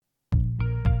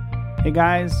Hey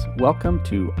guys, welcome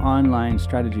to Online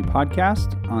Strategy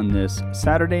Podcast on this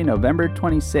Saturday, November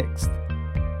 26th,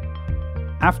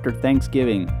 after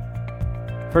Thanksgiving.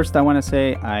 First, I want to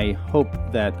say I hope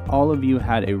that all of you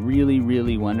had a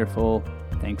really wonderful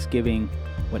Thanksgiving,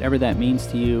 whatever that means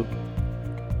to you.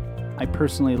 I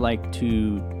personally like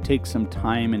to take some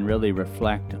time and really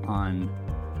reflect on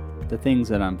the things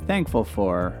that I'm thankful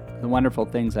for, the wonderful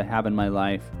things I have in my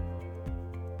life,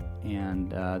 and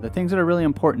the things that are really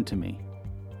important to me.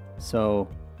 So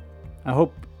I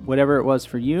hope whatever it was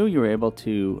for you, you were able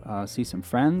to see some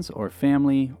friends or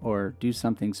family or do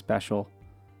something special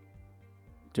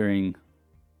during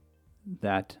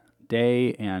that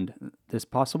day and this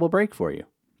possible break for you.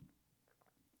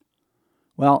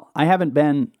 Well, I haven't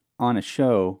been on a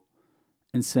show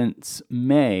since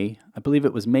May. I believe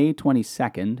it was May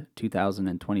 22nd,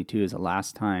 2022 is the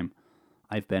last time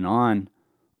I've been on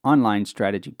Online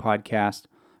Strategy Podcast.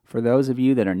 For those of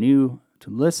you that are new to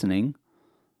listening,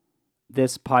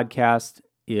 this podcast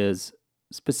is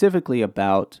specifically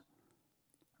about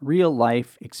real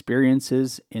life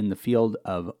experiences in the field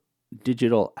of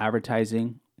digital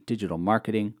advertising, digital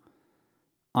marketing,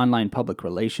 online public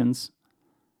relations,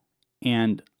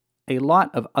 and a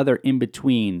lot of other in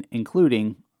between,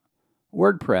 including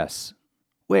WordPress,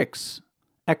 Wix,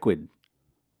 Ecwid,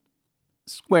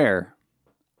 Square,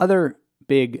 other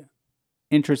big,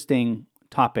 interesting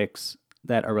topics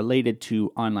that are related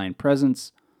to online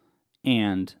presence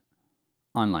and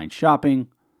online shopping,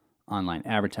 online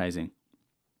advertising.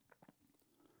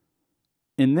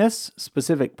 In this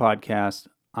specific podcast,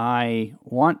 I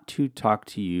want to talk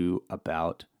to you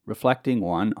about reflecting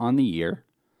on the year,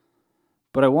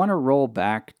 but I want to roll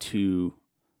back to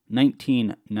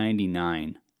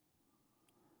 1999.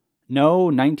 No,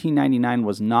 1999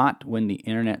 was not when the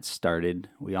internet started.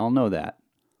 We all know that.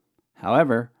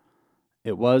 However,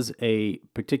 it was a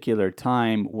particular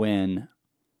time when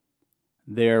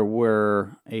there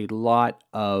were a lot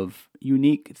of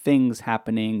unique things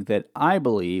happening that I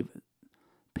believe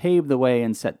paved the way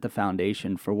and set the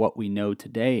foundation for what we know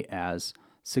today as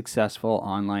successful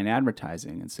online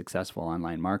advertising and successful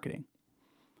online marketing.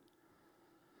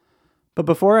 But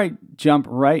before I jump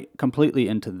right completely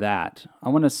into that, I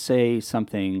want to say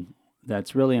something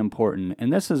that's really important,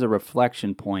 and this is a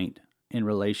reflection point in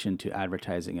relation to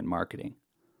advertising and marketing,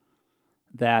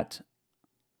 that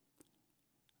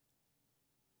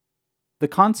the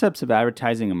concepts of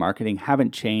advertising and marketing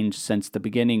haven't changed since the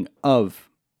beginning of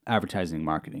advertising and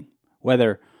marketing,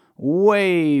 whether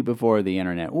way before the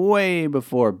internet, way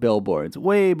before billboards,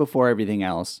 way before everything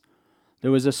else.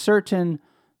 There was a certain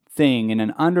thing and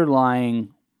an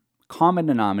underlying common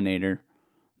denominator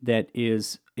that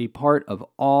is a part of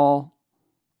all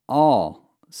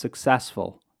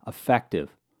successful,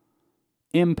 effective,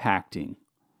 impacting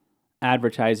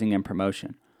advertising and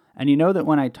promotion. And you know that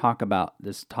when I talk about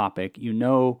this topic, you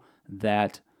know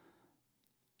that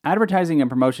advertising and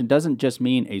promotion doesn't just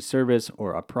mean a service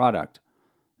or a product.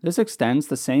 This extends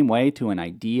the same way to an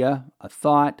idea, a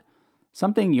thought,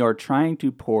 something you're trying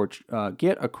to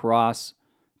get across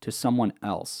to someone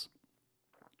else.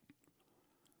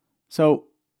 So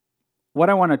what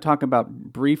I want to talk about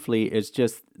briefly is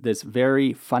just this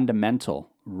very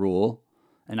fundamental rule,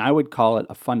 and I would call it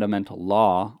a fundamental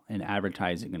law in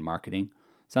advertising and marketing,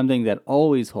 something that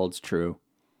always holds true,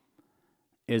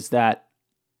 is that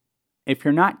if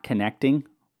you're not connecting,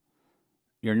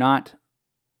 you're not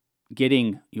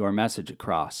getting your message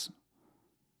across.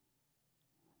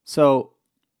 So,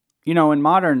 you know, in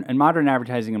modern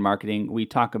advertising and marketing, we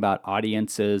talk about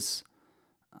audiences,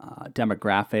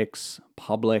 demographics,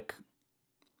 public,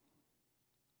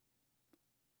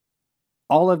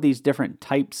 all of these different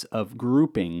types of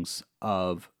groupings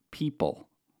of people,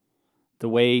 the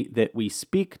way that we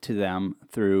speak to them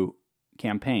through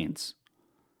campaigns.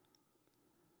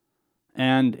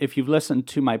 And if you've listened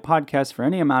to my podcast for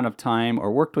any amount of time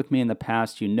or worked with me in the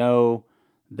past, you know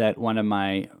that one of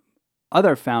my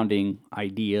other founding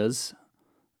ideas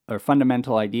or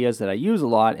fundamental ideas that I use a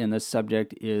lot in this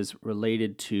subject is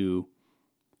related to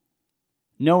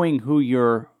knowing who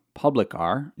your public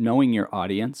are, knowing your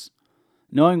audience,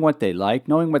 knowing what they like,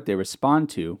 knowing what they respond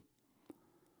to.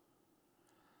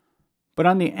 But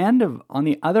on the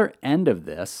other end of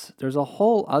this, there's a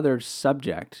whole other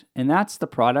subject, and that's the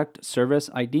product service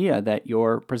idea that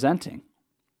you're presenting.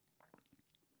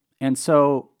 And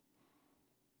so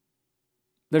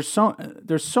there's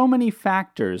so many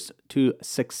factors to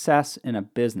success in a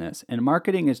business, and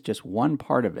marketing is just one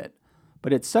part of it.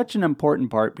 But it's such an important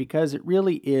part because it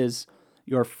really is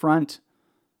your front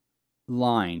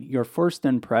line, your first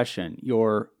impression,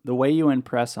 the way you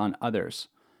impress on others.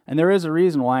 And there is a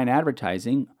reason why in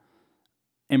advertising,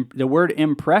 the word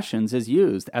impressions is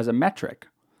used as a metric.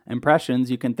 Impressions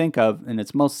you can think of in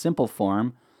its most simple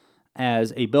form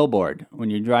as a billboard. When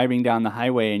you're driving down the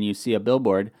highway and you see a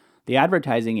billboard, the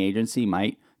advertising agency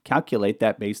might calculate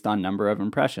that based on number of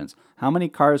impressions. How many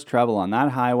cars travel on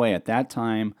that highway at that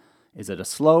time? Is it a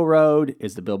slow road?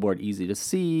 Is the billboard easy to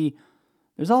see?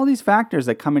 There's all these factors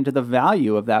that come into the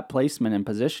value of that placement and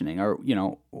positioning, or,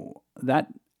 that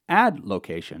ad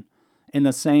location. In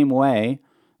the same way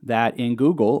that in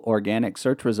Google organic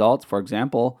search results, for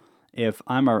example, if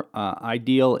I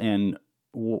deal in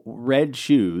red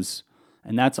shoes,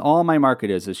 and that's all my market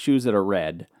is shoes that are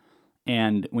red.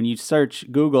 And when you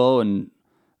search Google and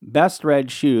best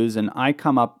red shoes, and I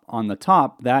come up on the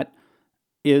top, that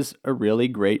is a really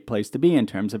great place to be in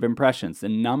terms of impressions. The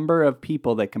number of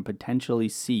people that can potentially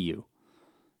see you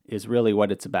is really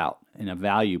what it's about in a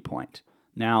value point.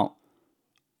 Now,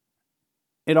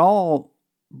 it all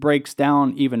breaks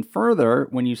down even further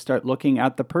when you start looking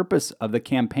at the purpose of the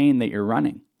campaign that you're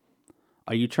running.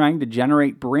 Are you trying to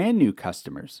generate brand new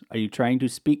customers? Are you trying to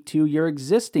speak to your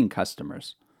existing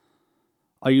customers?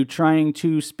 Are you trying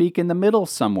to speak in the middle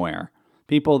somewhere?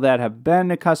 People that have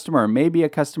been a customer or maybe a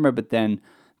customer, but then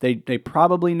they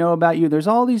probably know about you. There's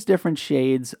all these different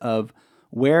shades of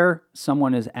where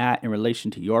someone is at in relation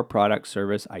to your product,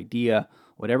 service, idea,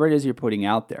 whatever it is you're putting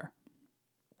out there.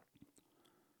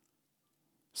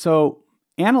 So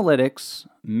analytics,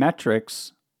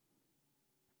 metrics,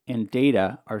 and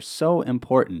data are so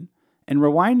important. And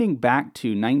rewinding back to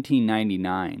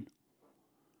 1999,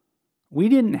 we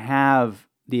didn't have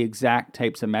the exact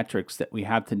types of metrics that we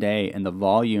have today and the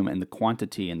volume and the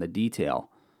quantity and the detail.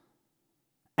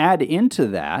 Add into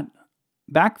that,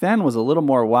 back then was a little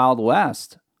more Wild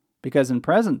West, because in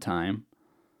present time,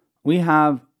 we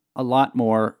have a lot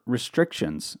more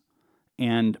restrictions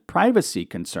and privacy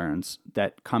concerns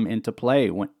that come into play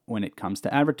when it comes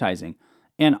to advertising,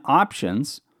 and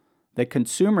options that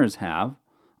consumers have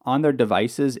on their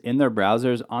devices, in their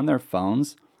browsers, on their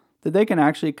phones, that they can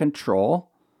actually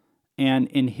control and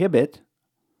inhibit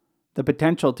the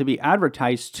potential to be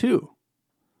advertised to.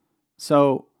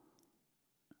 So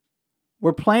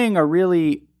we're playing a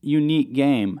really unique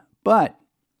game, but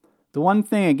the one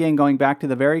thing, again, going back to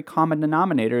the very common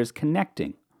denominator, is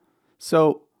connecting.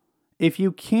 So if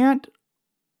you can't,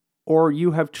 or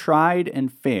you have tried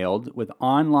and failed with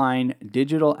online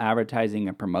digital advertising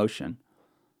and promotion,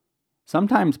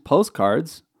 sometimes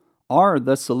postcards are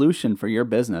the solution for your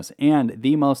business and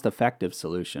the most effective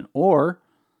solution. Or,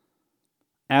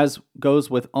 as goes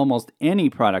with almost any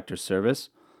product or service,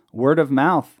 word of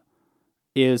mouth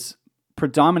is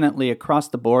predominantly across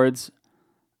the boards.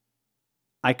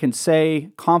 I can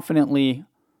say confidently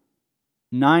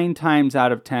 9 times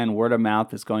out of 10, word of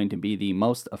mouth is going to be the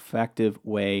most effective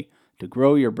way to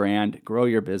grow your brand, grow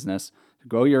your business,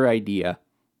 grow your idea,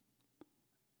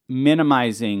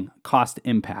 minimizing cost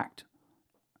impact.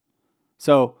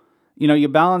 So, you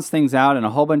balance things out in a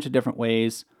whole bunch of different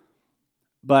ways,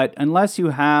 but unless you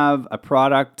have a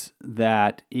product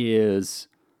that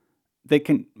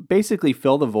can basically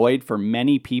fill the void for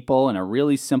many people in a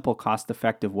really simple,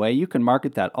 cost-effective way, you can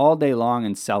market that all day long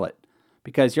and sell it,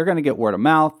 because you're going to get word of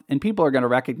mouth, and people are going to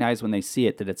recognize when they see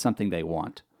it that it's something they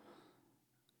want.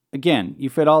 Again, you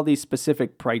fit all these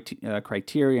specific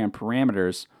criteria and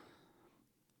parameters,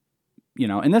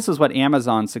 and this is what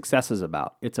Amazon's success is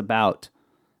about. It's about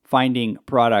finding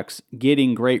products,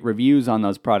 getting great reviews on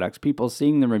those products, people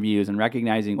seeing the reviews and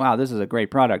recognizing, wow, this is a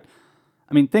great product.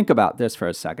 I mean, think about this for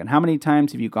a second. How many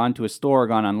times have you gone to a store or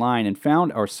gone online and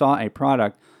found or saw a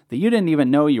product that you didn't even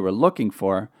know you were looking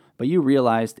for, but you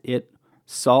realized it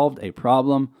solved a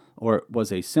problem or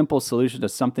was a simple solution to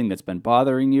something that's been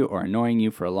bothering you or annoying you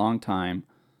for a long time,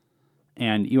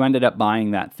 and you ended up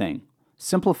buying that thing?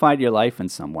 Simplified your life in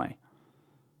some way.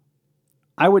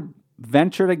 I would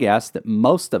venture to guess that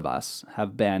most of us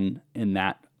have been in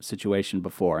that situation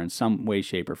before in some way,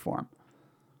 shape, or form.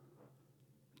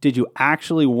 Did you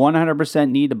actually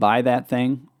 100% need to buy that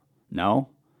thing? No.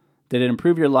 Did it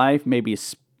improve your life? Maybe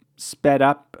sped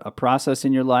up a process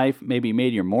in your life? Maybe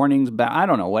made your mornings better? I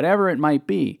don't know. Whatever it might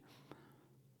be,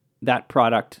 that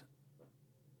product,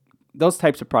 those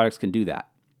types of products can do that.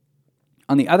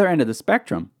 On the other end of the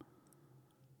spectrum,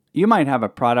 you might have a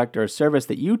product or a service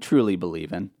that you truly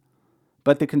believe in,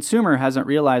 but the consumer hasn't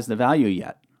realized the value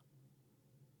yet.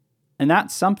 And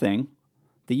that's something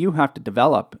that you have to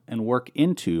develop and work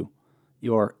into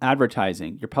your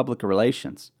advertising, your public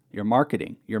relations, your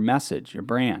marketing, your message, your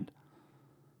brand.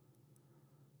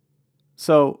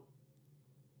 So,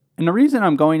 and the reason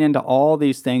I'm going into all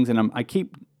these things, and I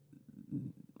keep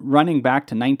running back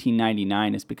to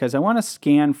 1999 is because I want to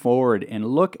scan forward and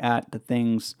look at the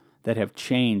things that have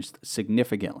changed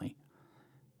significantly.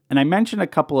 And I mentioned a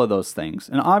couple of those things.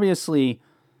 And obviously,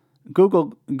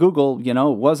 Google,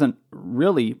 wasn't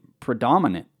really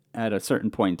predominant at a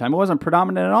certain point in time. It wasn't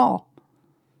predominant at all.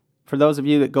 For those of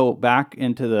you that go back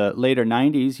into the later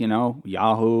 90s,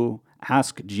 Yahoo,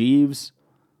 Ask Jeeves,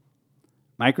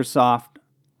 Microsoft,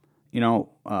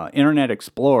 Internet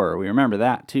Explorer, we remember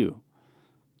that too.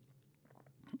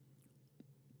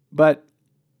 But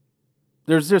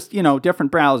there's just,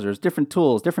 different browsers, different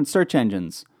tools, different search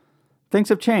engines. Things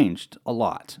have changed a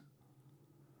lot.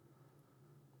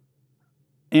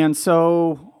 And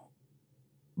so,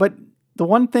 but the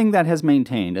one thing that has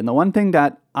maintained, and the one thing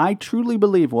that I truly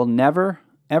believe will never,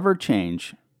 ever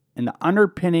change, and the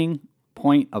underpinning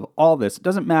point of all this, it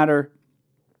doesn't matter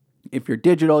if you're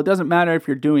digital, it doesn't matter if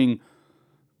you're doing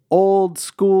old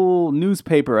school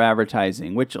newspaper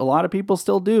advertising, which a lot of people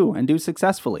still do and do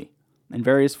successfully in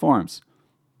various forms.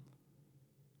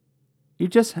 You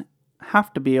just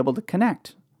have to be able to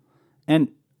connect. And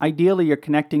ideally, you're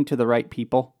connecting to the right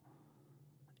people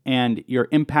and you're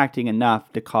impacting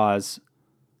enough to cause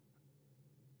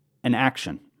an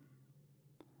action.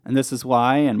 And this is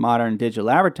why in modern digital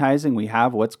advertising, we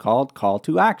have what's called call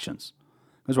to actions,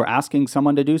 because we're asking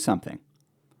someone to do something.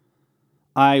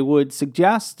 I would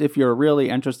suggest, if you're really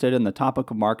interested in the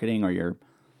topic of marketing, or you're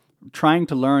trying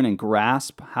to learn and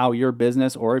grasp how your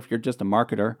business, or if you're just a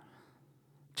marketer,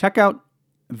 check out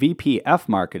VPF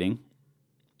Marketing,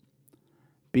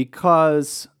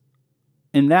 because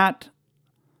in that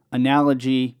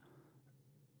analogy,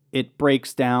 it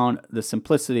breaks down the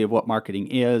simplicity of what marketing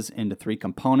is into three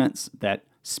components that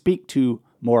speak to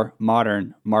more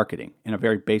modern marketing in a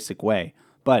very basic way,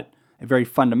 but a very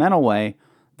fundamental way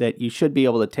that you should be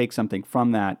able to take something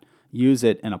from that, use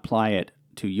it, and apply it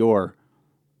to your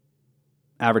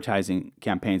advertising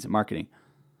campaigns and marketing.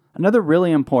 Another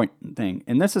really important thing,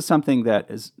 and this is something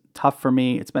that is tough for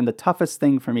me, it's been the toughest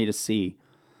thing for me to see,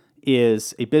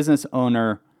 is a business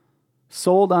owner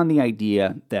sold on the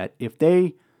idea that if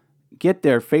they get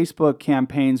their Facebook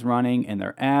campaigns running and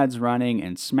their ads running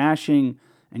and smashing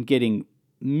and getting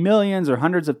millions or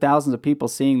hundreds of thousands of people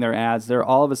seeing their ads, they're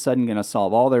all of a sudden going to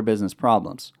solve all their business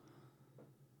problems.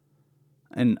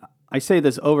 And I say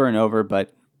this over and over,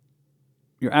 but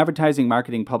your advertising,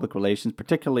 marketing, public relations,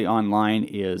 particularly online,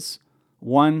 is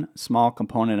one small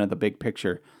component of the big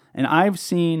picture. And I've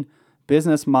seen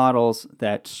business models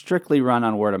that strictly run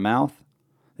on word of mouth.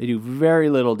 They do very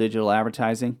little digital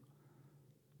advertising.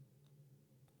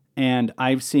 And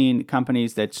I've seen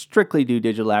companies that strictly do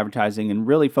digital advertising and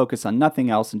really focus on nothing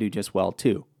else and do just well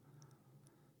too.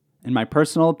 In my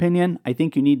personal opinion, I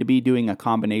think you need to be doing a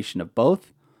combination of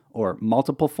both or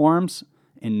multiple forms,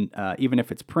 even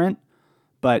if it's print.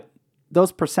 But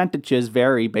those percentages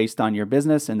vary based on your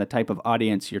business and the type of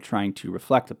audience you're trying to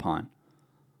reflect upon,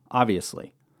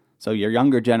 obviously. So your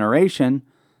younger generation,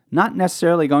 not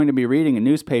necessarily going to be reading a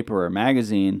newspaper or a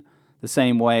magazine the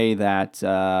same way that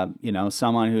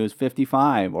someone who's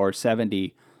 55 or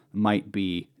 70 might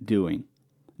be doing.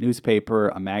 Newspaper,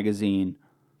 a magazine,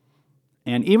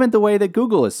 and even the way that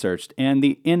Google is searched and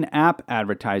the in-app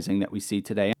advertising that we see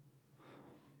today.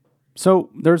 So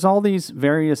there's all these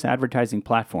various advertising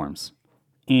platforms,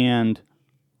 and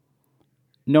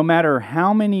no matter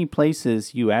how many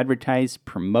places you advertise,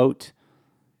 promote,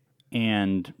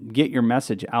 and get your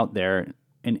message out there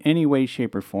in any way,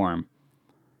 shape, or form,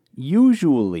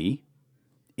 usually,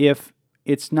 if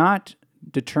it's not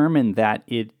determined that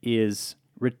it is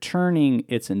returning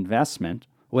its investment,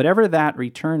 whatever that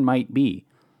return might be,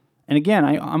 and again,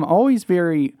 I'm always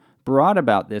very broad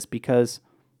about this because,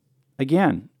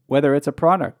 again, whether it's a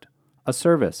product, a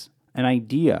service, an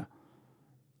idea,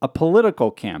 a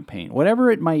political campaign,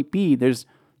 whatever it might be, there's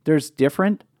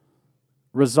different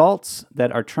results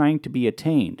that are trying to be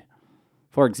attained.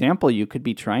 For example, you could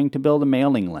be trying to build a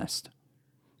mailing list.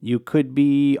 You could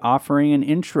be offering an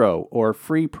intro or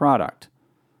free product,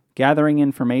 gathering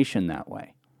information that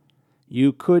way.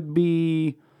 You could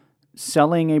be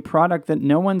selling a product that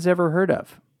no one's ever heard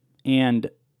of and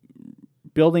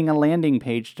building a landing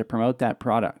page to promote that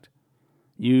product.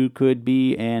 You could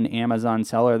be an Amazon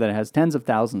seller that has tens of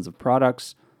thousands of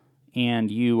products,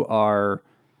 and you are,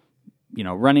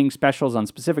 running specials on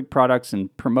specific products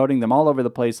and promoting them all over the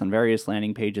place on various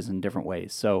landing pages in different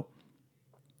ways. So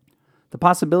the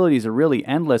possibilities are really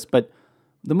endless, but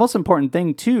the most important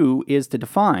thing too is to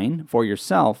define for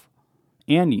yourself,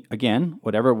 and again,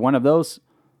 whatever one of those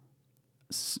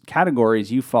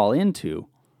categories you fall into,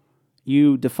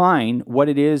 you define what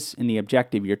it is in the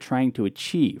objective you're trying to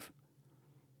achieve.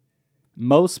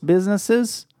 Most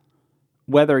businesses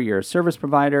whether you're a service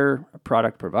provider, a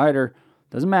product provider,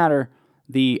 doesn't matter.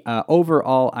 The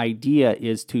overall idea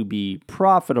is to be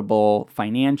profitable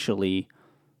financially.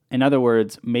 In other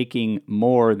words, making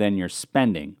more than you're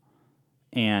spending.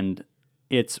 And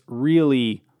it's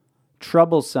really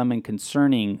troublesome and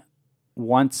concerning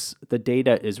once the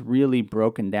data is really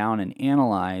broken down and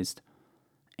analyzed,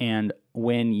 and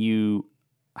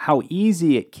how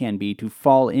easy it can be to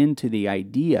fall into the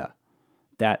idea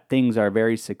that things are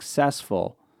very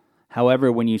successful.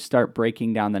 However, when you start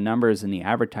breaking down the numbers and the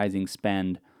advertising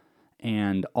spend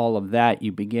and all of that,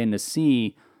 you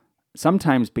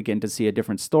sometimes begin to see a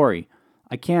different story.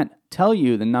 I can't tell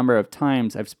you the number of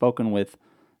times I've spoken with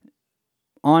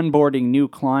onboarding new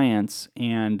clients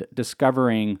and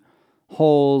discovering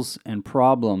holes and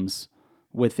problems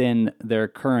within their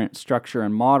current structure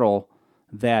and model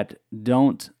that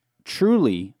don't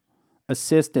truly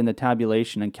assist in the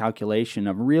tabulation and calculation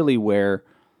of really where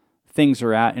things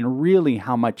are at and really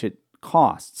how much it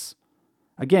costs.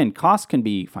 Again, cost can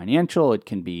be financial, it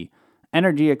can be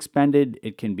energy expended,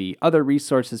 it can be other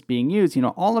resources being used.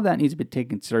 All of that needs to be taken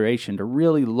into consideration to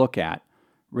really look at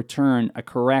a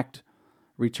correct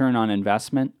return on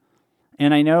investment.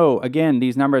 And I know, again,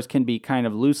 these numbers can be kind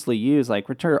of loosely used, like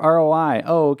return ROI.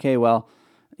 Oh, okay, well,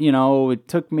 it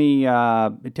takes me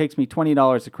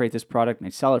 $20 to create this product, and I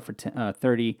sell it for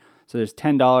 $30. So there's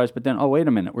 $10, but then wait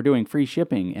a minute, we're doing free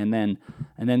shipping, and then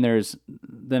there's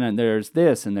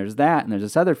this and there's that and there's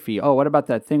this other fee. Oh, what about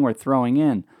that thing we're throwing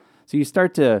in? So you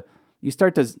start to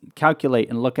calculate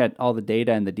and look at all the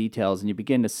data and the details, and you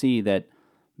begin to see that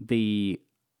the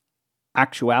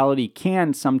actuality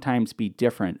can sometimes be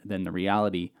different than the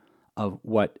reality of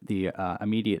what the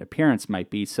immediate appearance might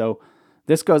be. So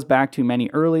this goes back to many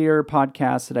earlier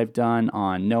podcasts that I've done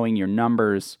on knowing your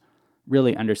numbers,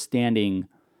 really understanding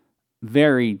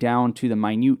very down to the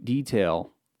minute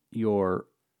detail your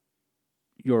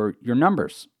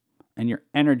numbers and your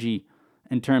energy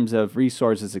in terms of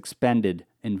resources expended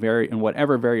in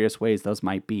whatever various ways those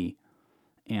might be,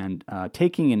 and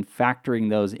taking and factoring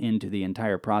those into the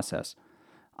entire process.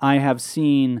 I have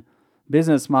seen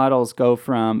business models go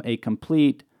from a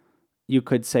complete, you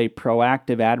could say,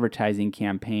 proactive advertising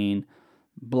campaign,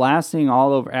 blasting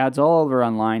ads all over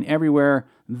online, everywhere,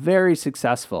 very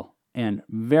successful and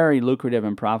very lucrative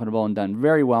and profitable and done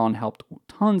very well and helped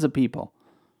tons of people.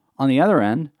 On the other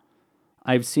end,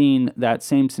 I've seen that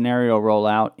same scenario roll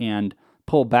out and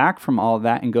pull back from all of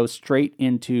that and go straight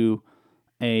into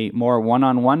a more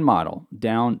one-on-one model,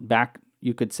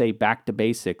 you could say back to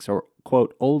basics, or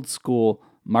quote, old school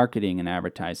marketing and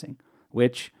advertising,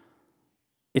 which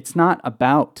it's not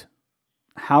about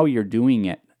how you're doing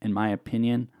it, in my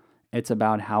opinion. It's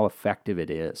about how effective it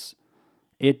is.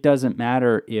 It doesn't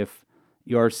matter if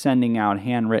you're sending out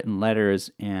handwritten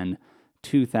letters in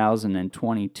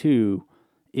 2022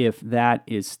 if that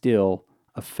is still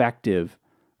effective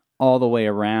all the way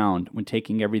around when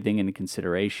taking everything into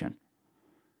consideration.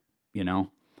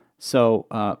 So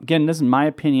again, this is my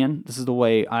opinion. This is the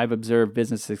way I've observed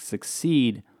businesses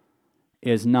succeed,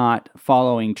 is not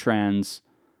following trends,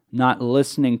 not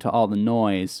listening to all the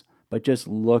noise, but just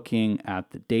looking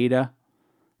at the data,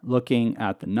 looking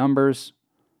at the numbers,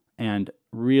 and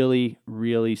really,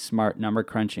 really smart number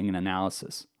crunching and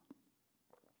analysis.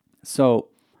 So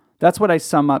that's what I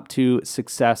sum up to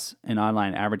success in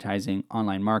online advertising,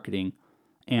 online marketing,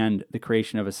 and the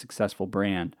creation of a successful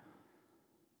brand.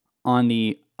 On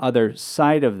the other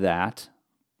side of that,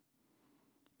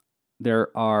 there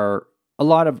are a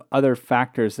lot of other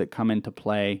factors that come into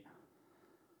play.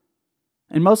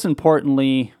 And most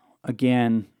importantly,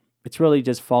 again, it's really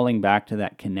just falling back to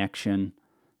that connection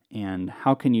and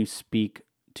how can you speak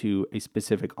to a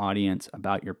specific audience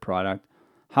about your product?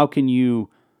 How can you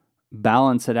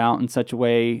balance it out in such a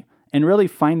way and really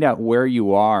find out where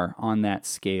you are on that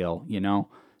scale?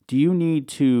 Do you need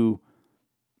to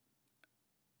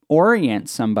orient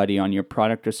somebody on your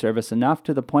product or service enough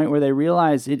to the point where they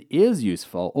realize it is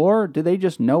useful, or do they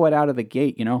just know it out of the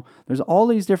gate? There's all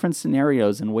these different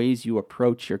scenarios and ways you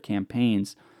approach your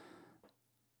campaigns.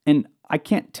 And I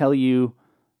can't tell you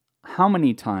how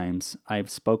many times I've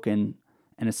spoken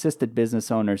and assisted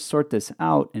business owners sort this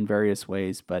out in various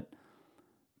ways, but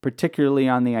particularly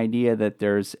on the idea that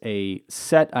there's a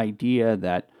set idea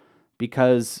that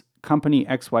because company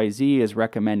XYZ is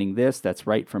recommending this, that's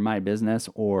right for my business,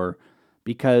 or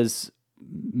because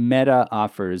Meta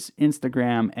offers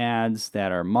Instagram ads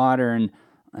that are modern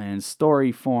and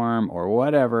story form or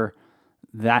whatever,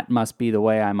 that must be the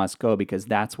way I must go because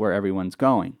that's where everyone's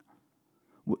going.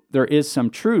 There is some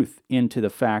truth into the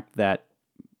fact that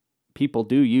people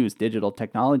do use digital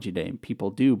technology today and people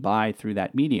do buy through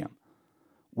that medium.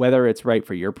 whether it's right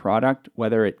for your product,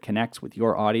 whether it connects with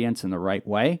your audience in the right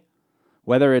way,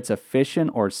 whether it's efficient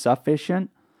or sufficient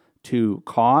to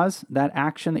cause that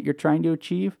action that you're trying to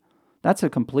achieve, that's a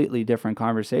completely different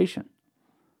conversation.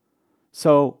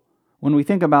 So when we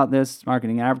think about this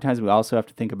marketing and advertising, we also have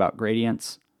to think about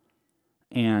gradients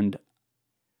and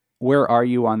where are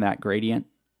you on that gradient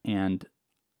and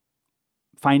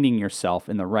finding yourself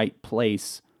in the right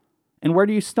place and where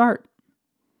do you start?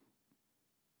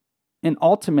 And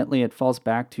ultimately, it falls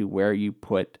back to where you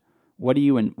put, what are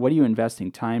you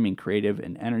investing time and creative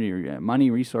and energy, or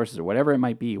money, resources, or whatever it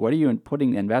might be. What are you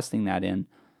investing that in?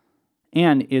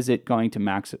 And is it going to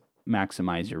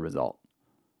maximize your result?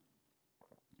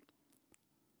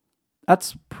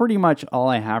 That's pretty much all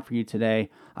I have for you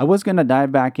today. I was going to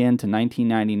dive back into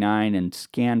 1999 and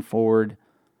scan forward.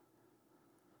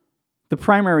 The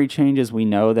primary changes we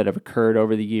know that have occurred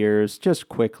over the years, just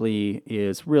quickly,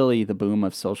 is really the boom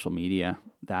of social media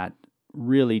that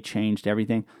really changed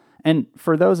everything. And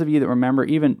for those of you that remember,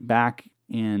 even back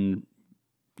in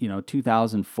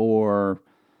 2004,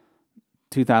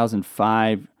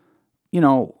 2005,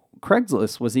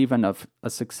 Craigslist was even a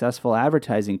successful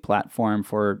advertising platform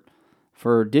for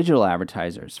digital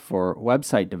advertisers, for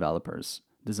website developers,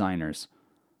 designers,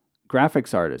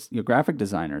 graphics artists, graphic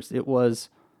designers. It was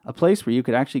a place where you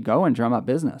could actually go and drum up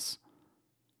business.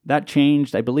 That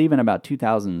changed, I believe, in about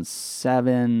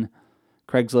 2007.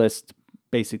 Craigslist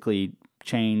basically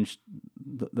changed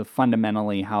the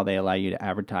fundamentally how they allow you to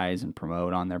advertise and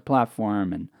promote on their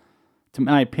platform. And to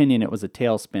my opinion, it was a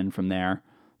tailspin from there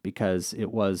because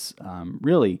it was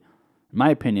really, in my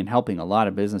opinion, helping a lot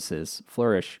of businesses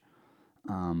flourish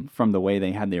from the way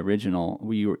they had the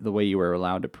way you were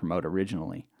allowed to promote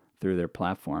originally through their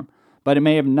platform. But it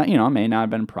may have not, may not have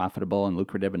been profitable and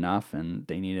lucrative enough, and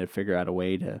they needed to figure out a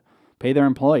way to pay their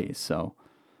employees. So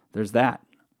there's that,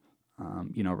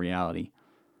 reality.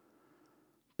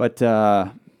 But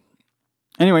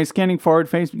anyway, scanning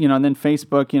forward, and then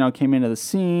Facebook, came into the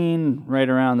scene right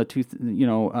around the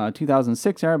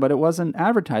 2006 era, but it wasn't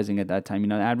advertising at that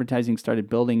time. Advertising started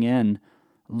building in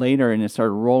later, and it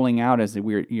started rolling out as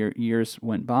the years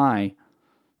went by.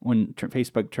 When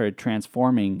Facebook started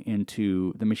transforming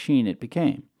into the machine it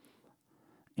became.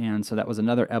 And so that was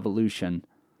another evolution,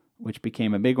 which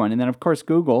became a big one. And then, of course,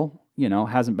 Google,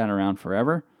 hasn't been around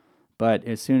forever. But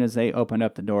as soon as they opened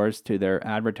up the doors to their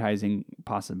advertising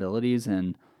possibilities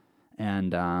and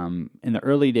in the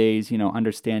early days,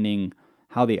 understanding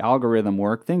how the algorithm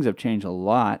worked, things have changed a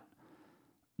lot.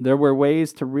 There were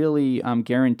ways to really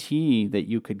guarantee that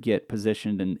you could get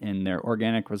positioned in their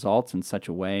organic results in such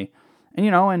a way.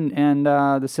 And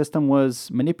the system was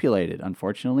manipulated,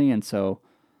 unfortunately, and so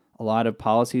a lot of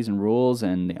policies and rules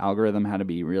and the algorithm had to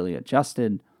be really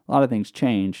adjusted. A lot of things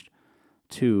changed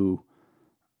to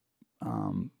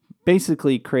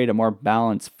basically create a more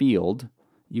balanced field,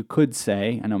 you could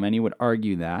say. I know many would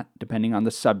argue that, depending on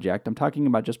the subject. I'm talking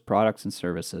about just products and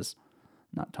services,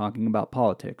 not talking about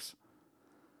politics.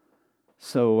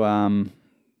 So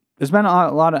there's been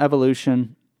a lot of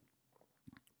evolution.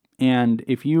 And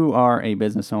if you are a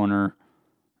business owner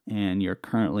and you're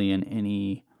currently in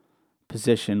any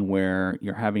position where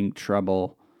you're having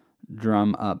trouble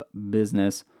drum up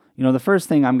business, the first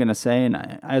thing I'm going to say, and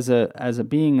as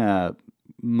being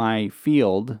my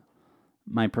field,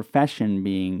 my profession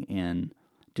being in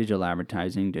digital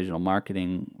advertising, digital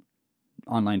marketing,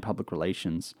 online public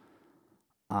relations,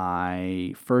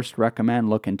 I first recommend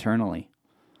look internally.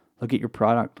 Look at your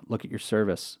product, look at your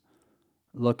service,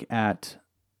 look at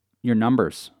your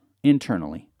numbers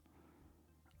internally,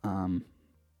 and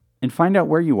find out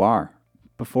where you are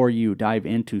before you dive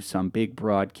into some big,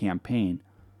 broad campaign,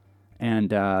 and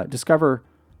discover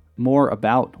more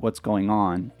about what's going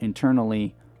on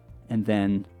internally, and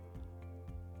then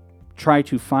try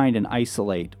to find and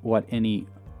isolate what any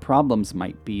problems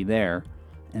might be there,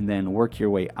 and then work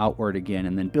your way outward again,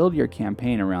 and then build your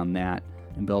campaign around that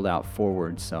and build out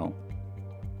forward. So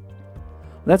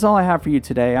that's all I have for you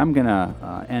today. I'm going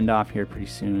to end off here pretty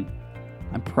soon.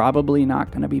 I'm probably not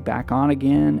going to be back on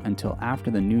again until after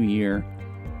the new year.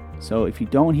 So if you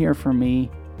don't hear from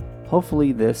me,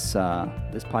 hopefully this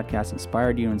podcast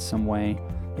inspired you in some way.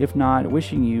 If not,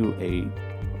 wishing you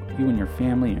and your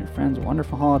family and your friends a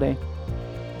wonderful holiday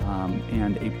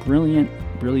and a brilliant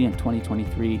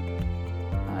 2023.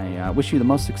 I wish you the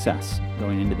most success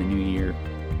going into the new year.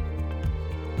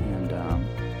 And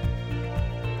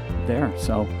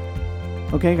So,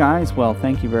 okay, guys. Well,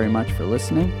 thank you very much for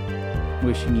listening.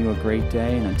 Wishing you a great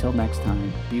day. And until next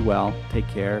time, be well, take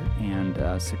care,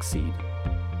 and succeed.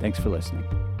 Thanks for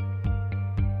listening.